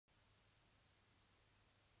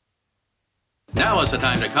Now is the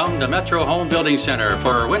time to come to Metro Home Building Center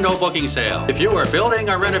for a window booking sale. If you are building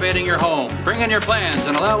or renovating your home, bring in your plans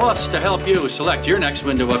and allow us to help you select your next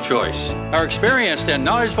window of choice. Our experienced and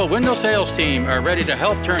knowledgeable window sales team are ready to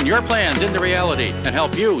help turn your plans into reality and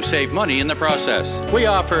help you save money in the process. We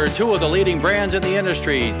offer two of the leading brands in the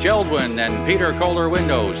industry, Geldwin and Peter Kohler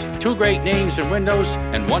Windows. Two great names in windows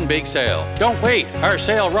and one big sale. Don't wait. Our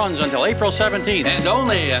sale runs until April 17th and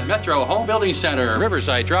only at Metro Home Building Center,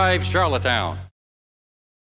 Riverside Drive, Charlottetown.